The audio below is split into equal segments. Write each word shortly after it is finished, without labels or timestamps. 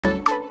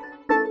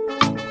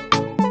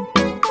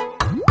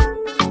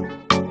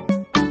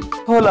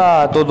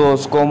Hola a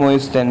todos, ¿cómo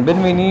están?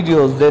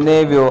 Bienvenidos de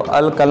nuevo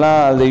al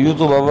canal de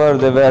youtuber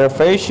de Ver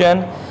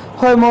Fashion.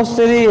 Hoy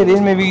mostraré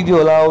en mi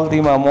video la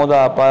última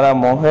moda para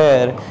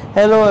mujer.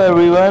 Hello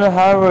everyone,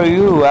 how are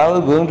you? I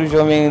will going to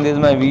show me in this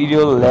my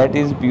video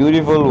latest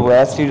beautiful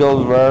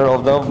vestidos wear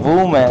of the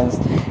women's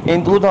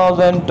in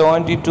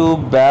 2022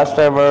 best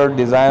ever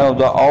design of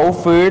the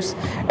outfits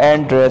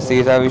and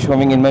dresses. I will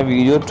showing in my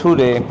video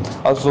today.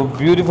 Also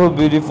beautiful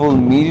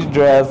midi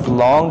dress,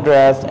 long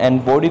dress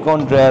and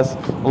bodycon dress,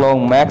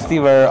 long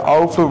maxi wear,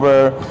 outfit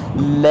wear,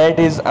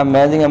 latest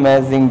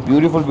amazing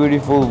beautiful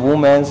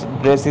women's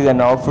dresses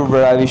and outfit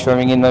wear I will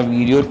showing in my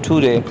video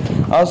today.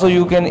 Also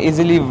you can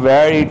easily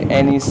wear it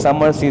any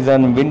summer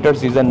season, winter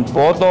season,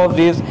 both of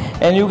these,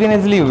 and you can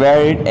easily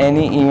wear it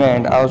any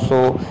event,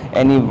 also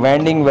any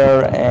wedding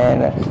wear,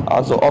 and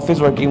also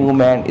office working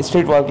woman,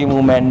 street working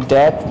woman,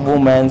 date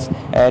women's,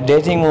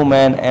 dating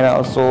woman, and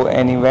also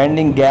any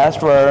wedding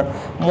guest wear.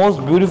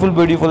 Most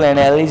beautiful and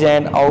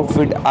elegant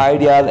outfit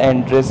ideas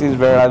and dresses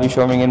where I will be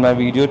showing in my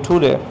video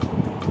today.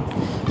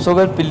 So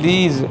guys,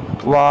 please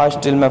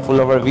watch till my full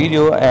of our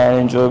video and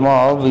enjoy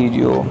my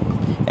video.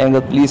 And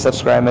please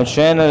subscribe my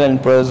channel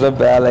and press the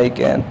bell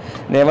icon.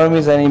 Never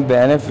miss any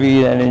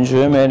benefit and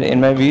enjoyment in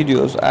my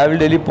videos. I will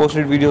daily post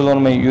videos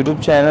on my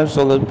YouTube channel,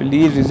 so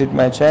please visit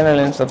my channel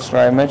and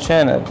subscribe my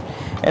channel.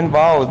 And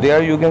wow,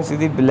 there you can see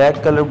the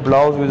black color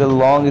blouse with a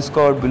long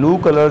skirt, blue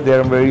color. They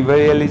are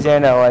very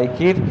elegant. I like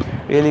it.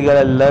 Really girl,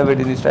 I love it.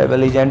 This type of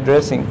elegant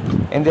dressing.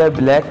 And they are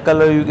black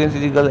color. You can see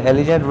the girl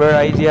elegant wear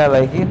idea. I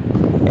like it.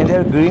 And they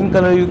are green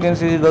color. You can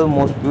see the girl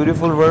most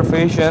beautiful wear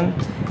fashion.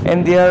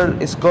 And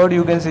their skirt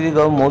you can see the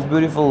girl most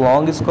beautiful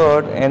long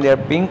skirt, and their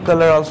pink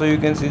color also you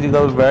can see the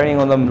girl wearing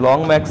on the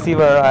long maxi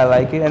wear. I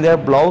like it. And their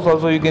blouse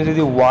also you can see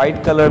the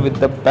white color with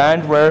the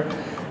pant wear,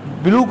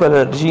 blue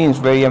color jeans,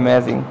 very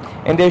amazing.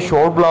 And their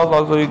short blouse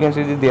also you can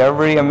see that they are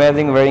very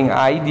amazing wearing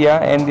idea.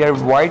 And their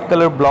white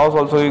color blouse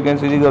also you can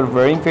see the girl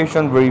wearing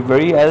fashion,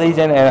 very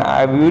elegant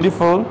and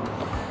beautiful.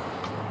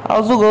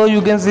 Also girl,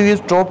 you can see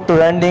this top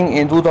trending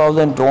in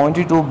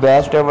 2022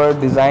 best ever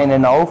design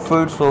and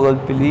outfit. So girl,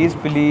 please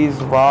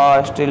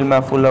watch till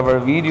my full hour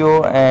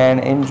video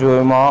and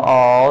enjoy my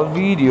all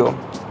video.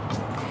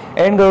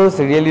 And girls,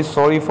 really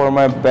sorry for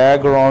my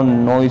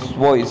background noise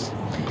voice.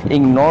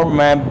 Ignore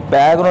my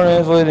background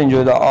noise voice.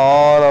 Enjoy the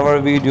all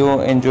our video.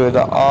 Enjoy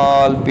the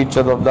all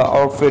pictures of the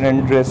outfit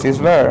and dresses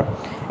wear.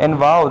 And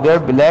wow, their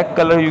black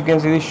color you can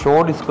see the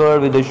short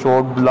skirt with the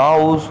short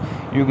blouse.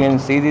 You can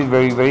see this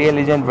very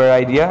elegant wear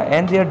idea.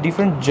 And there are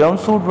different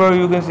jumpsuit where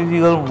you can see the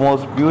girl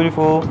most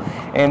beautiful,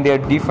 and there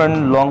are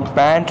different long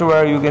pant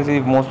where you can see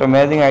the most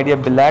amazing idea,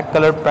 black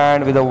color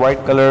pant with a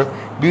white color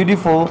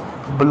beautiful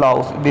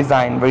blouse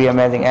design, very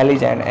amazing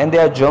elegant. And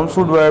there are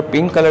jumpsuit wear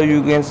pink color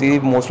you can see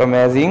most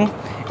amazing.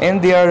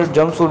 And there are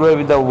jumpsuit wear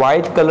with the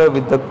white color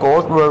with the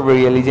coat wear,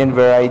 very elegant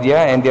wear idea.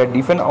 And there are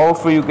different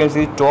outfit you can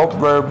see top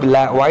wear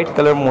black white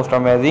color most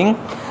amazing.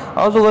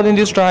 Also got in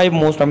this type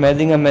most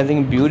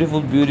amazing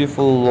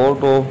beautiful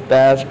lot of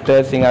best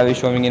dressing I will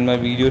showing in my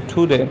video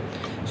today.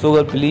 So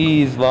girl,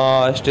 please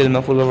watch till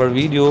my full of our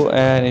video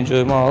and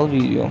enjoy my whole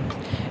video.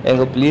 And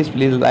girl, please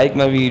like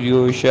my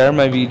video, share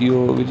my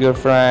video with your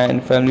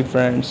family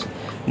friends.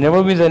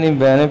 Never miss any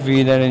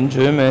benefit and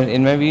enjoyment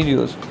in my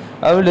videos.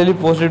 I will daily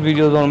post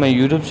videos on my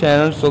YouTube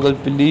channel, so girl,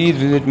 please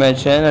visit my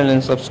channel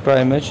and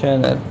subscribe my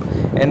channel.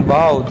 And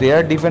wow, they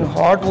are different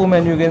hot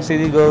women. You can see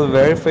the girl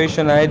very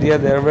fashion idea.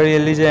 They are very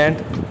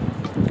elegant,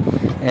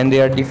 and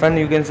they are different.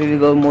 You can see the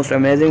girl most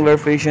amazing wear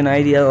fashion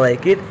idea. I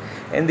like it.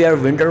 And they are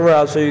winter wear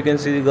also. You can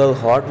see the girl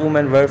hot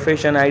woman wear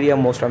fashion idea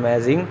most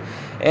amazing.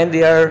 And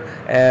they are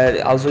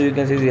also you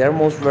can see their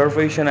most wear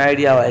fashion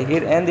idea. I like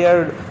it. And they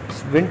are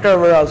winter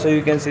wear also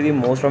you can see the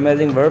most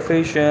amazing wear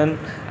fashion.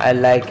 I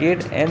like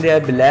it. And they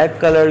are black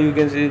color. You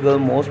can see the girl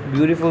most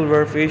beautiful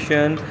wear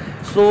fashion.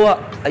 So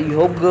I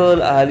hope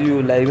girl, are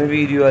you like my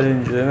video? Are you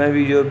enjoy my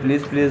video?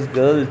 Please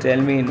girl, tell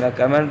me in the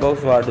comment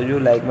box what do you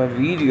like my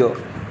video.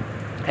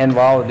 And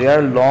wow, they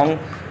are long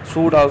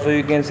suit also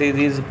you can see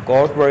this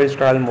coat wear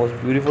style most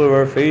beautiful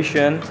wear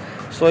fashion.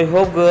 So I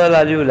hope girl,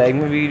 are you like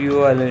my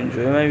video? I'll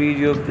enjoy my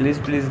video. Please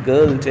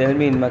girl, tell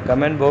me in my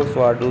comment box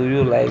what do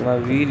you like my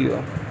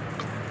video.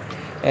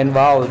 And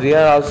wow, they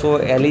are also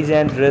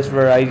elegant dress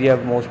wear idea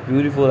most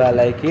beautiful. I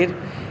like it.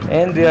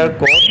 And they are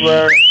coat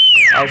wear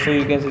also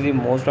you can see the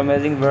most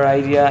amazing wear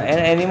idea. And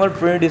animal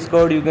print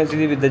skirt you can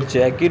see with the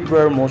jacket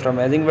wear most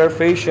amazing wear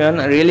fashion.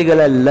 Really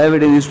girl, I love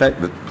it in this type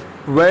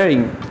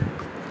wearing.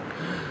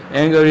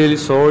 And I'm really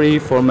sorry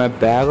for my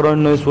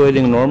background noise voice.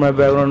 Ignore my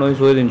background noise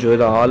voice. Enjoy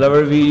the all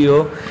our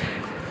video.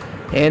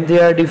 And they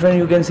are different.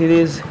 You can see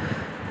this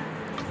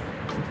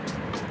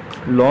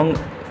long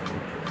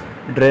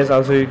dress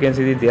also you can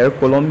see they are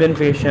Colombian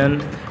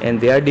fashion, and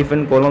they are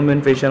different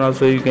Colombian fashion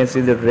also you can see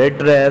the red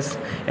dress,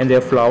 and their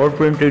flower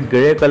printed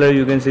gray color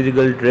you can see the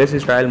girl dress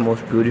style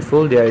most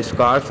beautiful. Their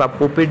scarves are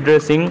puppet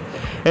dressing.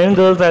 And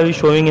girls, I will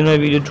showing in my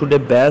video today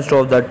best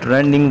of the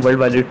trending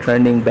worldwide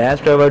trending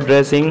best ever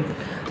dressing.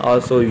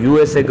 Also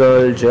USA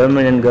girl,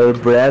 German girl,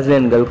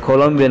 Brazilian girl,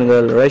 Colombian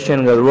girl,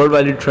 Russian girl,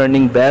 worldwide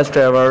trending best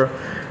ever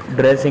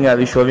dressing I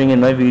will showing in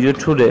my video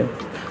today.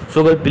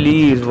 So girl,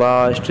 please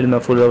watch till my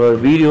full hour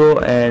video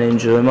and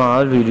enjoy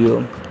my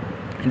video.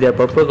 Their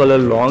purple color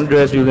long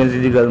dress, you can see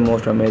the girl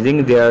most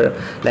amazing. They are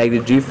like the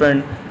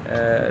different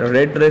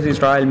red dress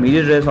style,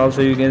 midi dress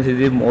also you can see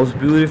the most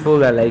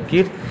beautiful. I like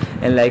it.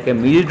 And like a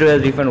midi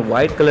dress, different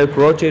white color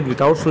crochet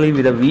without sleeve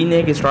with a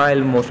v-neck style,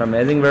 most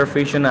amazing wear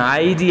fashion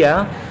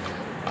idea.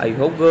 I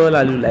hope girl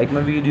I'll like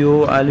my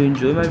video, I'll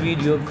enjoy my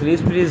video.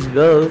 Please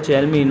girl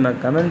tell me in my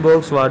comment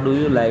box what do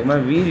you like my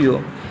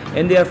video.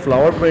 And they are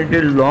flower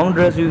printed long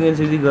dress, you can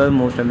see the girl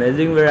most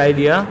amazing wear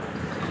idea.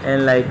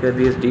 And like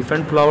this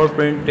different flower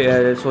print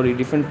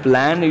different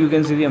plan, you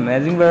can see the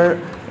amazing wear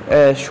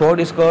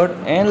short skirt.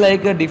 And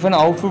like a different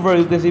outfit where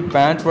you can see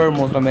pants were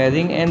most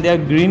amazing. And they are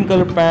green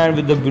color pant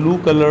with the blue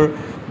color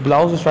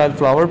blouse style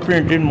flower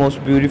printed,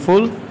 most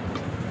beautiful.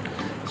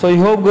 So I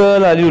hope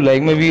girl you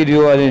like my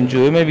video, I'll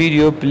enjoy my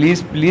video.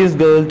 Please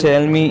girl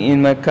tell me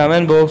in my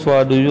comment box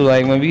what do you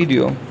like my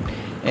video.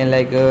 And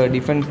like a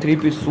different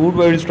three-piece suit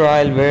wear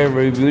style,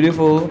 very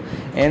beautiful.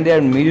 And they are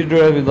midi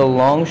dress with the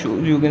long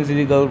shoes, you can see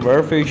the girl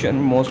wear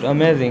fashion, most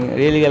amazing,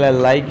 really girl I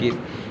like it.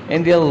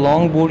 And they are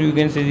long boot, you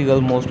can see the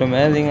girl most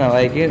amazing, I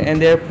like it. And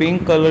they are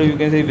pink color, you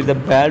can see with the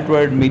belt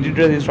wear midi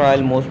dress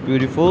style, most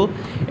beautiful.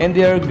 And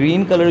they are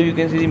green color, you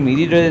can see the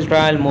midi dress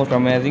style, most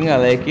amazing, I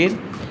like it.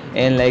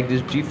 And like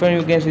this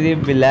different, you can see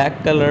the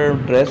black color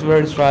dress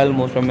wear style,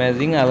 most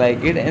amazing, I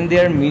like it. And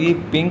they are midi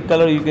pink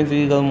color, you can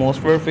see the girl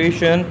most wear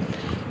fashion.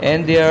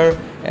 And they are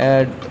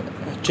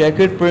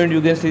checkered print,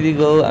 you can see the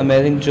girl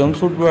amazing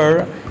jumpsuit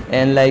wear.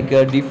 And like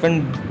a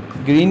different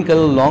green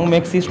color long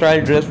maxi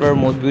style dress wear,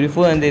 most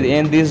beautiful. And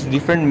this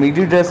different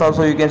midi dress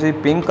also you can see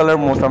pink color,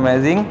 most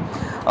amazing.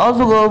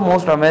 Also girl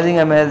most amazing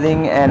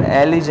and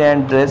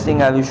elegant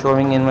dressing I will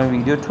showing in my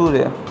video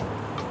today.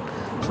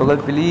 So girl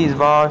please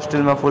watch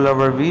till my full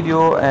hour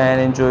video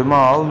and enjoy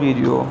my whole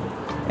video.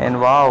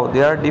 And wow,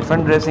 they are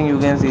different dressing, you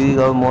can see the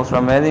girl most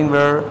amazing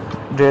wear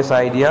dress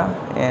idea.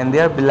 And they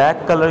are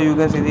black color, you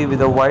can see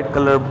with a white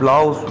color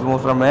blouse,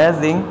 most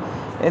amazing.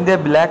 And they are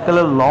black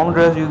color long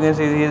dress, you can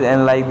see this.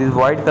 And like this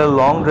white color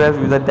long dress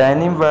with a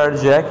denim wear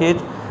jacket,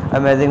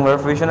 amazing wear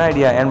fashion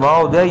idea. And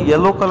wow, they are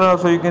yellow color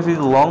also, you can see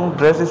the long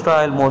dress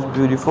style, most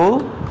beautiful.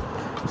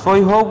 So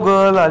I hope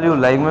girl you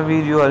like my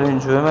video, I'll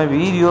enjoy my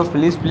video.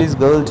 Please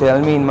girl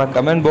tell me in my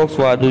comment box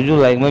what do you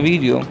like my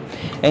video.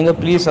 And girl,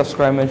 please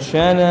subscribe my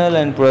channel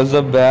and press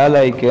the bell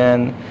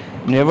icon.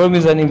 Never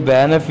miss any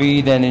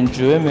benefit and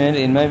enjoyment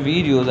in my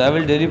videos. I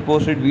will daily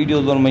posted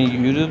videos on my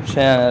YouTube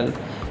channel.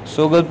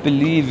 So girl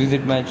please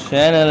visit my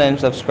channel and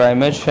subscribe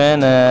my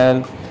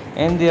channel.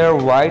 And they are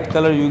white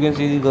color, you can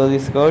see the girl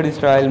skirt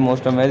style,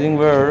 most amazing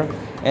wear.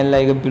 And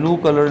like a blue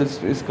color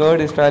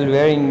skirt style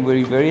wearing,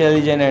 very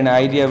elegant and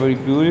idea, very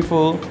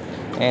beautiful.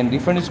 And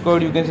different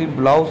skirt, you can see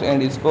blouse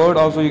and skirt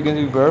also you can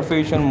see wear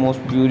fashion,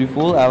 most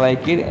beautiful, I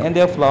like it. And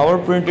they are flower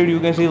printed, you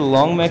can see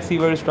long maxi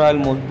wear style,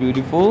 most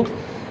beautiful.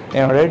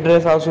 And red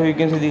dress also you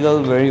can see the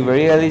girl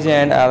very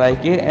elegant, I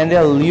like it. And they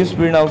are leaves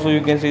print also you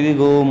can see the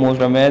girl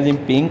most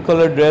amazing pink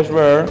color dress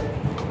wear.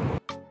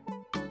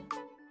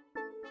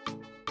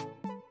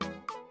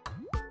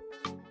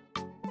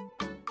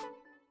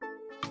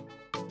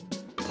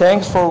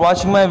 Thanks for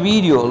watching my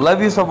video.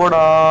 Love you, support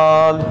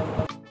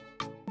all.